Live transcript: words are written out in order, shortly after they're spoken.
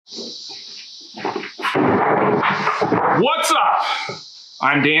What's up?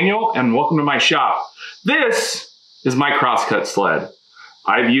 I'm Daniel and welcome to my shop. This is my crosscut sled.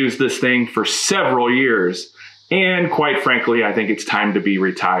 I've used this thing for several years and quite frankly, I think it's time to be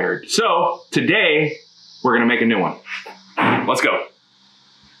retired. So today we're gonna make a new one. Let's go.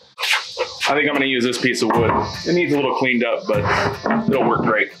 I think I'm gonna use this piece of wood. It needs a little cleaned up, but it'll work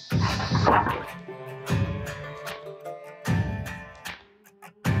great.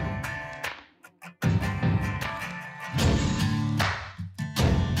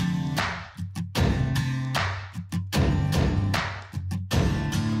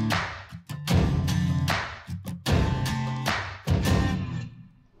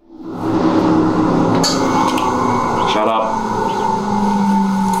 Shut up.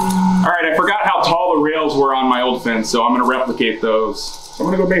 All right, I forgot how tall the rails were on my old fence, so I'm gonna replicate those. So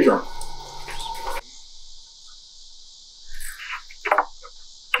I'm gonna go measure them.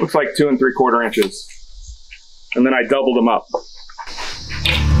 Looks like 2 3/4 inches. And then I doubled them up.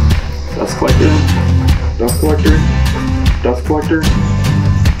 Dust collector, dust collector, dust collector.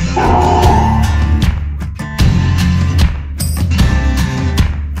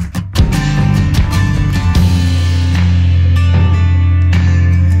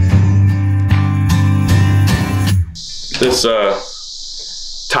 This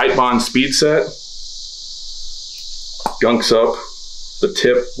tight bond speed set gunks up the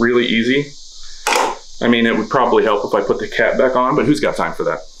tip really easy. I mean, it would probably help if I put the cap back on, but who's got time for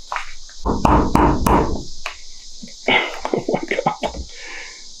that? Oh my God.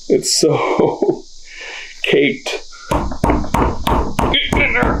 It's so caked. Get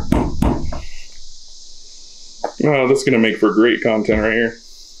in there. Oh, this is gonna make for great content right here.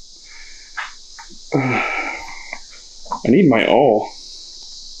 I need my awl.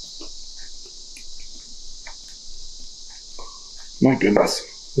 My goodness,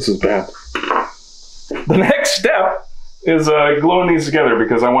 this is bad. The next step is gluing these together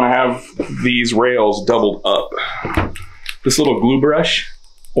because I want to have these rails doubled up. This little glue brush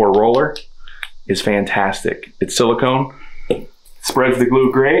or roller is fantastic. It's silicone, spreads the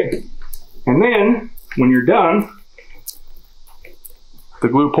glue great, and then when you're done, the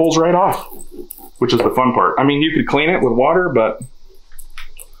glue pulls right off, which is the fun part. I mean, you could clean it with water, but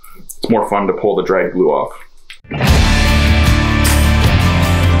it's more fun to pull the dried glue off.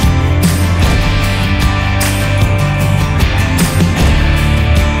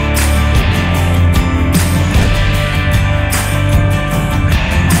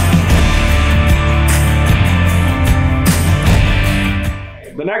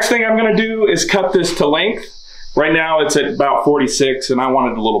 The next thing I'm gonna do is cut this to length. Right now it's at about 46 and I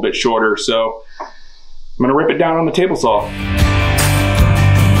want it a little bit shorter, so I'm gonna rip it down on the table saw.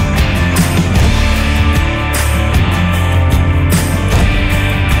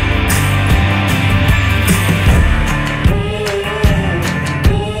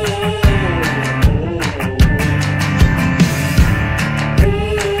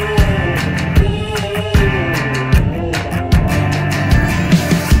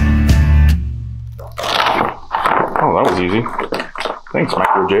 Oh, that was easy. Thanks,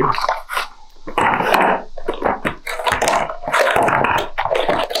 micro jig.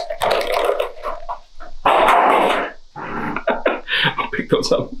 I'll pick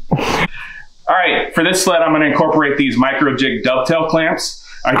those up. All right, for this sled, I'm gonna incorporate these micro jig dovetail clamps.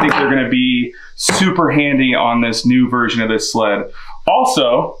 I think they're gonna be super handy on this new version of this sled.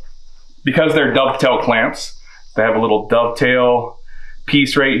 Also, because they're dovetail clamps, they have a little dovetail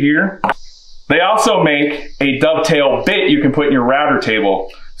piece right here. They also make a dovetail bit you can put in your router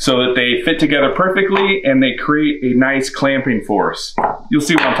table so that they fit together perfectly and they create a nice clamping force. You'll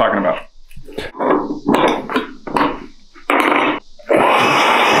see what I'm talking about.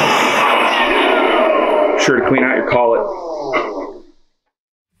 Sure to clean out your collet.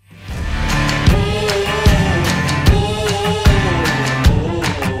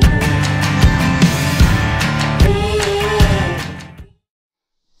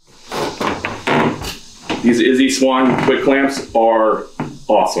 These Izzy Swan quick clamps are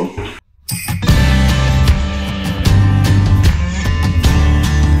awesome.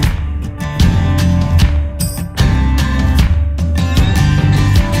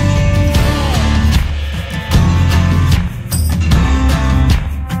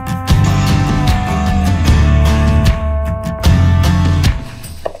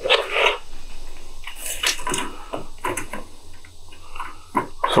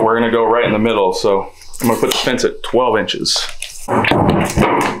 So we're gonna go right in the middle. So I'm gonna put the fence at 12 inches.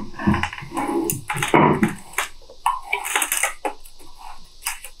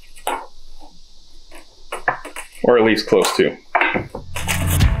 Or at least close to.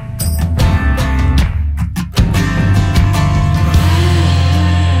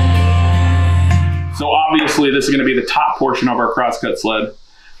 obviously this is gonna be the top portion of our crosscut sled.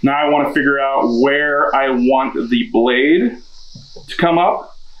 Now I wanna figure out where I want the blade to come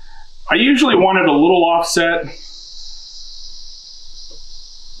up. I usually want it a little offset.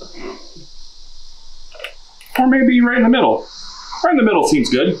 Or maybe right in the middle. Right in the middle seems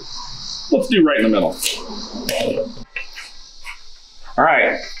good. Let's do right in the middle. All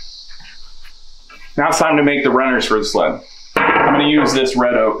right. Now it's time to make the runners for the sled. I'm gonna use this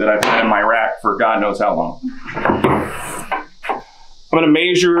red oak that I've had in my rack for God knows how long. I'm gonna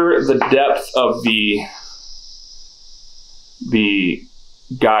measure the depth of the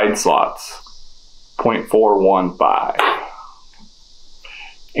guide slots, 0.415.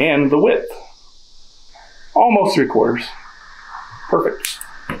 And the width, almost 3/4. Perfect.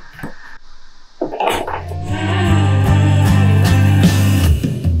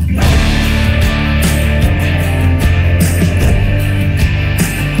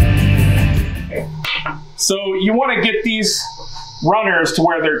 So you want to get these runners to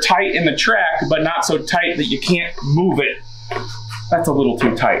where they're tight in the track, but not so tight that you can't move it. That's a little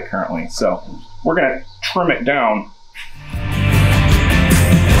too tight currently, so we're gonna trim it down.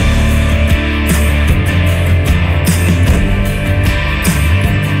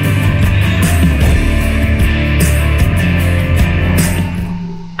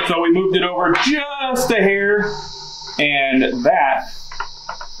 So we moved it over just a hair, and that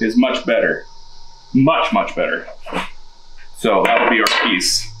is much better. Much, much better. So that'll be our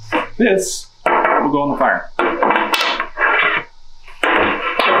piece. This will go on the fire.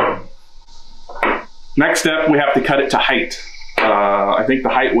 Next step, we have to cut it to height. I think the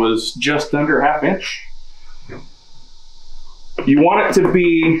height was just under 1/2 inch. You want it to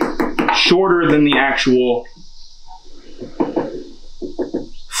be shorter than the actual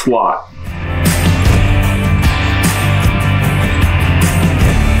slot.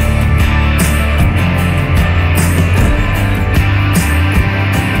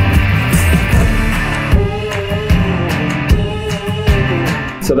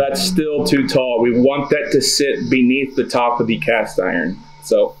 So that's still too tall. We want that to sit beneath the top of the cast iron.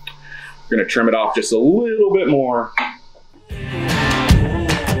 So we're gonna trim it off just a little bit more.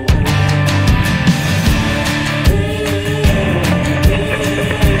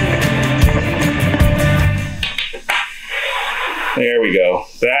 There we go.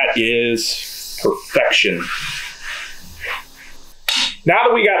 That is perfection. Now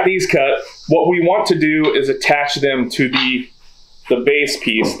that we got these cut, what we want to do is attach them to the base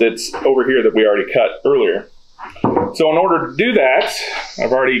piece that's over here that we already cut earlier. So in order to do that,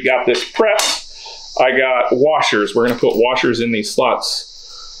 I've already got this prepped. I got washers. We're gonna put washers in these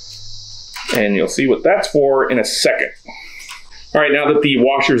slots, and you'll see what that's for in a second. All right, now that the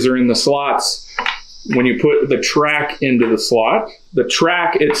washers are in the slots, when you put the track into the slot, the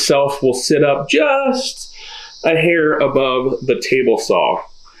track itself will sit up just a hair above the table saw.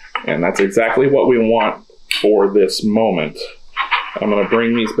 And that's exactly what we want for this moment. I'm gonna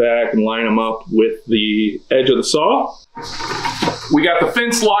bring these back and line them up with the edge of the saw. We got the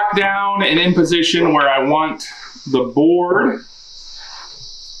fence locked down and in position where I want the board.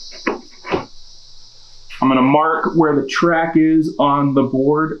 I'm gonna mark where the track is on the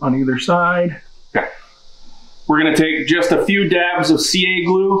board on either side. Okay. We're gonna take just a few dabs of CA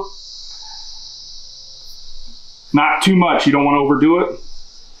glue. Not too much, you don't wanna overdo it.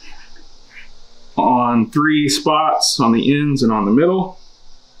 On 3 spots on the ends and on the middle.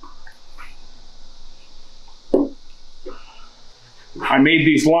 I made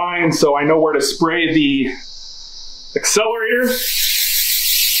these lines so I know where to spray the accelerator.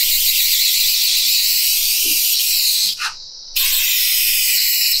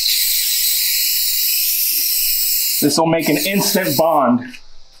 This will make an instant bond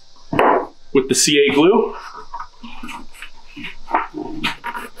with the CA glue.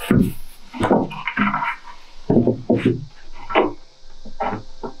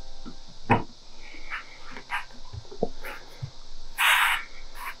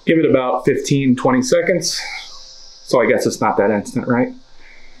 Give it about 15-20 seconds. So I guess it's not that instant, right?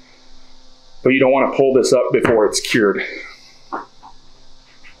 But you don't want to pull this up before it's cured.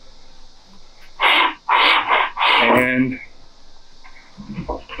 And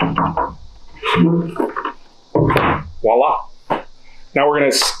voila. Now we're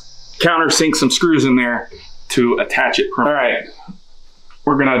going to countersink some screws in there to attach it. All right,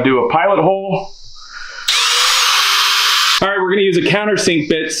 we're going to do a pilot hole. All right, we're gonna use a countersink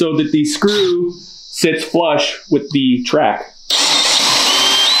bit so that the screw sits flush with the track.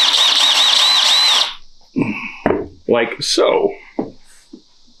 Like so.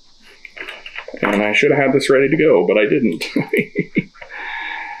 And I should have had this ready to go, but I didn't.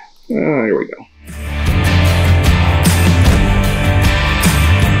 Here we go.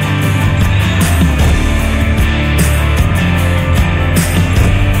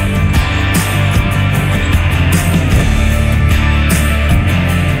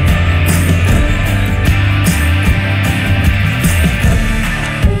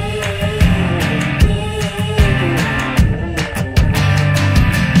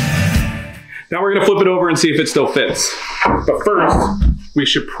 Now we're gonna flip it over and see if it still fits. But first, we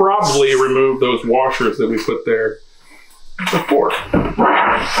should probably remove those washers that we put there before.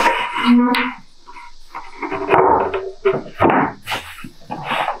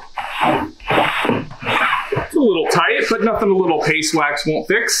 It's a little tight, but nothing a little paste wax won't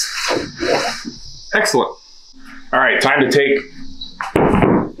fix. Excellent. All right, time to take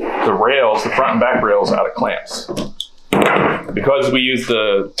the rails, the front and back rails out of clamps. Because we use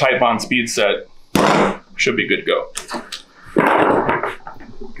the Tight Bond speed set, should be good to go.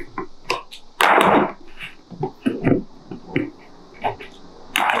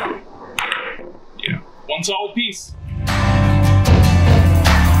 Yeah, one solid piece.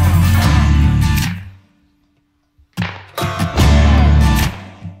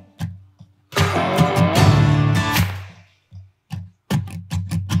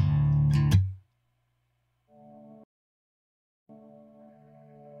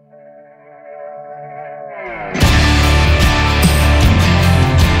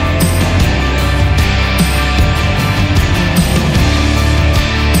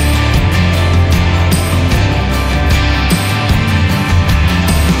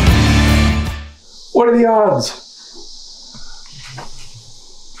 What are the odds?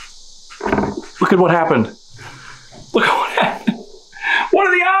 Look at what happened. Look at what happened. What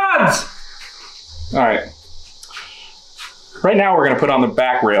are the odds? All right. Right now we're going to put on the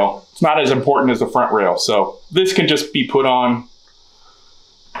back rail. It's not as important as the front rail, so this can just be put on,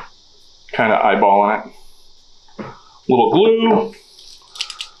 kind of eyeballing it. A little glue,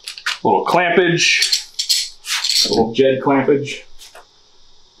 a little clampage, a little Jed clampage.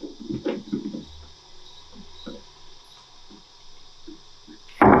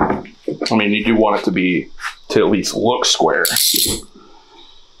 I mean, you do want it to at least look square.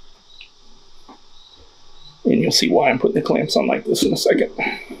 And you'll see why I'm putting the clamps on like this in a second.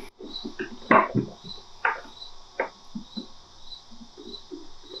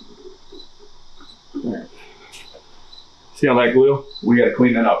 All right. See all that glue? We gotta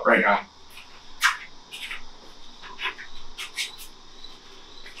clean that up right now.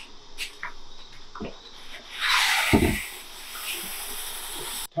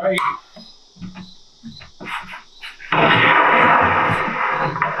 Tight.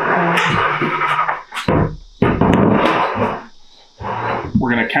 We're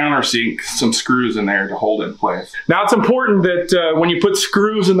going to countersink some screws in there to hold it in place. Now it's important that when you put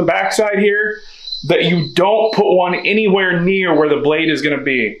screws in the backside here, that you don't put one anywhere near where the blade is going to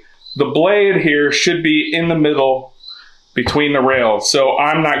be. The blade here should be in the middle between the rails, so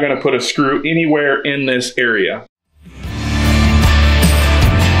I'm not going to put a screw anywhere in this area.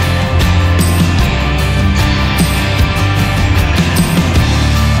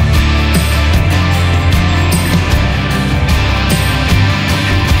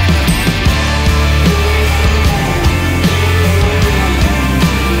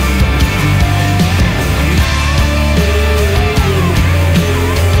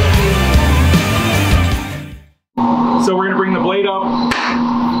 So we're going to bring the blade up,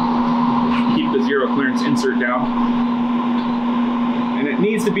 keep the zero clearance insert down, and it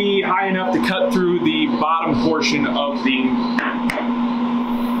needs to be high enough to cut through the bottom portion of the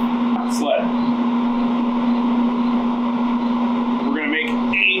sled. We're going to make a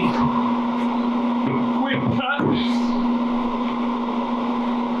quick cut,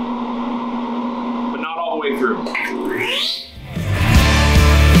 but not all the way through.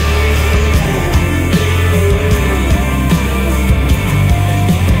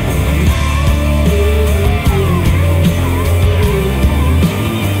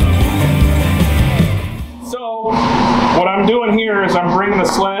 What I'm doing here is I'm bringing the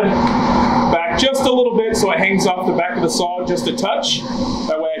sled back just a little bit so it hangs off the back of the saw just a touch.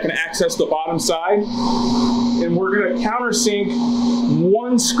 That way I can access the bottom side. And we're going to countersink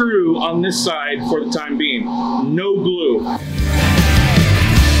one screw on this side for the time being. No glue.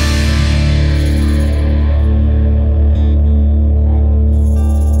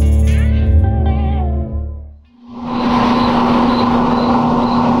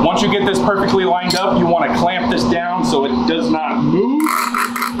 Once you get this perfectly lined up, you want to clamp this down so it does not move.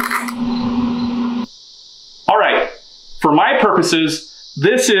 All right, for my purposes,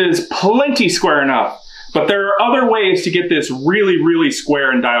 this is plenty square enough, but there are other ways to get this really, really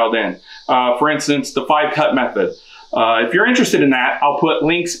square and dialed in. For instance, the 5-cut method. If you're interested in that, I'll put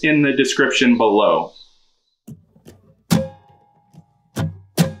links in the description below.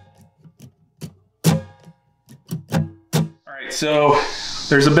 All right, so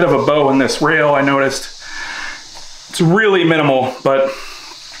there's a bit of a bow in this rail, I noticed. It's really minimal, but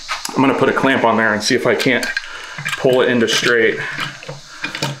I'm gonna put a clamp on there and see if I can't pull it into straight.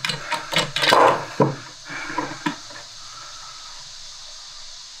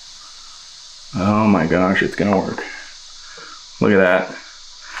 my gosh, it's gonna work. Look at that.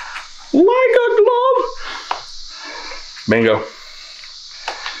 Like a glove. Bingo.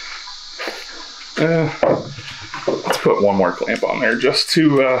 Let's put one more clamp on there just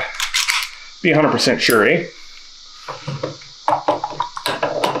to be 100% sure, eh?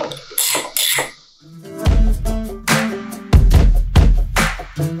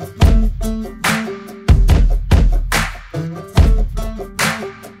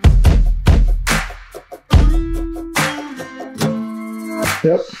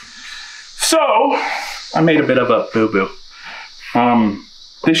 Yep. So, I made a bit of a boo-boo.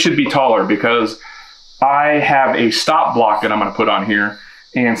 This should be taller because I have a stop block that I'm gonna put on here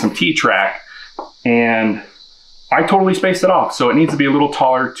and some T-track, and I totally spaced it off. So it needs to be a little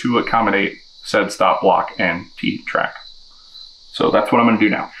taller to accommodate said stop block and T-track. So that's what I'm gonna do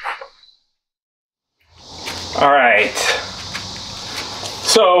now. All right.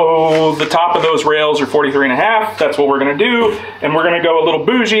 So the top of those rails are 43.5. That's what we're gonna do. And we're gonna go a little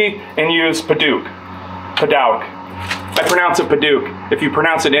bougie and use Padouk. I pronounce it Padouk. If you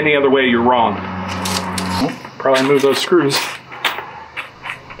pronounce it any other way, you're wrong. Probably move those screws.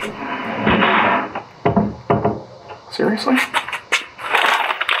 Seriously?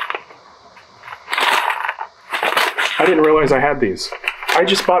 I didn't realize I had these. I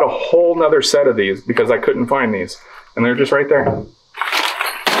just bought a whole nother set of these because I couldn't find these. And they're just right there.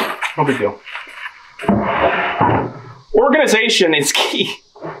 No big deal. Organization is key.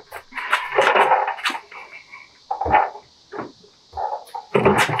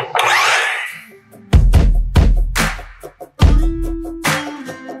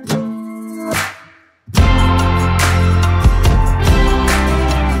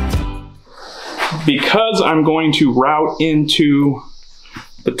 Because I'm going to route into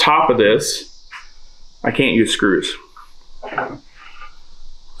the top of this, I can't use screws.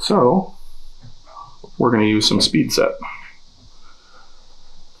 So we're going to use some speed set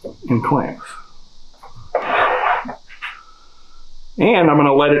and clamps. And I'm going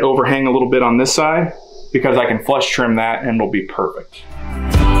to let it overhang a little bit on this side because I can flush trim that and it'll be perfect.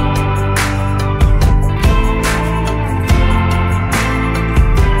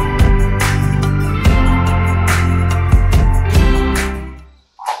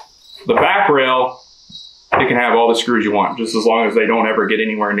 The back rail, it can have all the screws you want, just as long as they don't ever get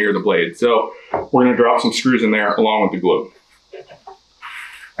anywhere near the blade. So we're going to drop some screws in there along with the glue.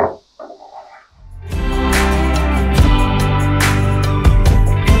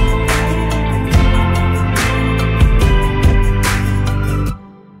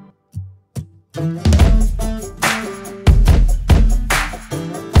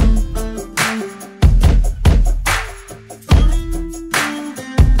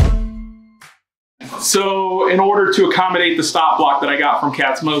 So in order to accommodate the stop block that I got from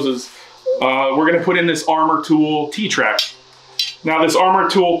Cat's Moses, we're gonna put in this Armor Tool T-Track. Now this Armor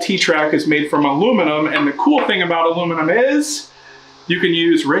Tool T-Track is made from aluminum, and the cool thing about aluminum is you can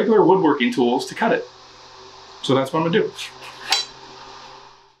use regular woodworking tools to cut it. So that's what I'm gonna do.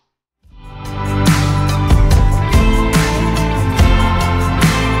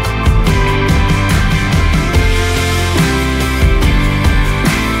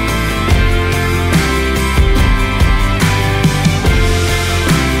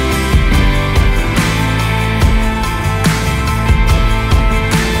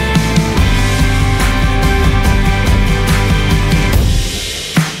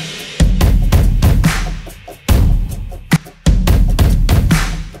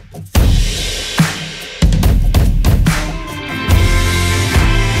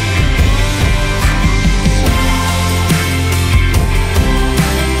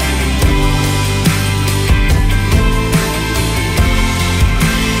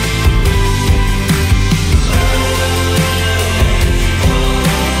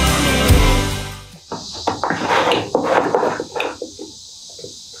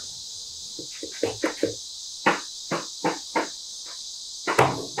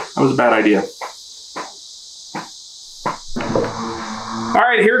 That was a bad idea. All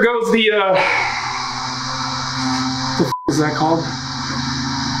right, here goes the f is that called?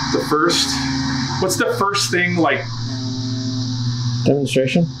 The first, what's the first thing, like?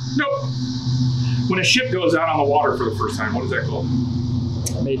 Demonstration? Nope. When a ship goes out on the water for the first time, what is that called?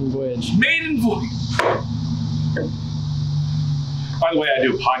 Maiden voyage. Maiden voyage. By the way, I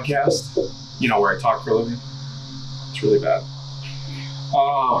do a podcast, you know, where I talk for a living. It's really bad.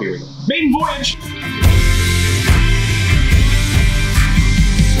 Oh, here we go. Maiden voyage!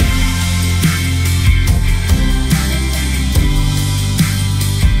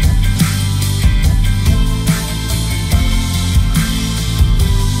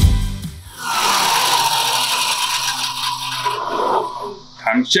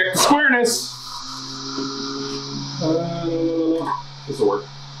 check the squareness. This will work.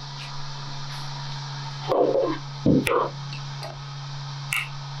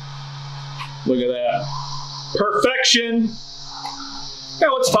 Look at that. Perfection.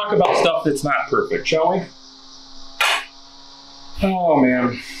 Now let's talk about stuff that's not perfect, shall we? Oh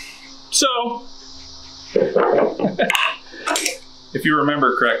man. So, if you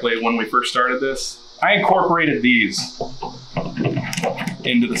remember correctly, when we first started this, I incorporated these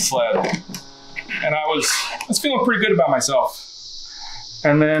into the sled. And I was feeling pretty good about myself.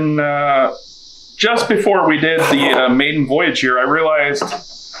 And then just before we did the maiden voyage here, I realized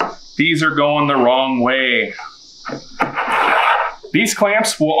these are going the wrong way. These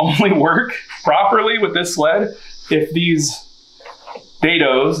clamps will only work properly with this sled if these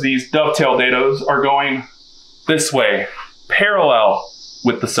dados, these dovetail dados, are going this way, parallel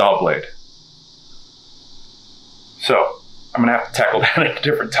with the saw blade. So I'm gonna have to tackle that at a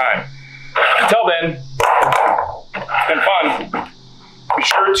different time. Until then, it's been fun. Be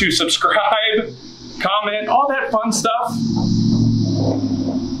sure to subscribe, comment, all that fun stuff.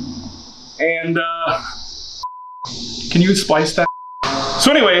 And can you splice that? So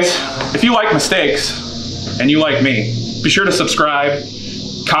anyways, if you like mistakes and you like me, be sure to subscribe,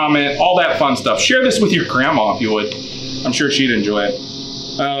 comment, all that fun stuff. Share this with your grandma if you would. I'm sure she'd enjoy it.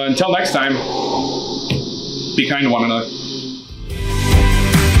 Until next time, be kind to one another.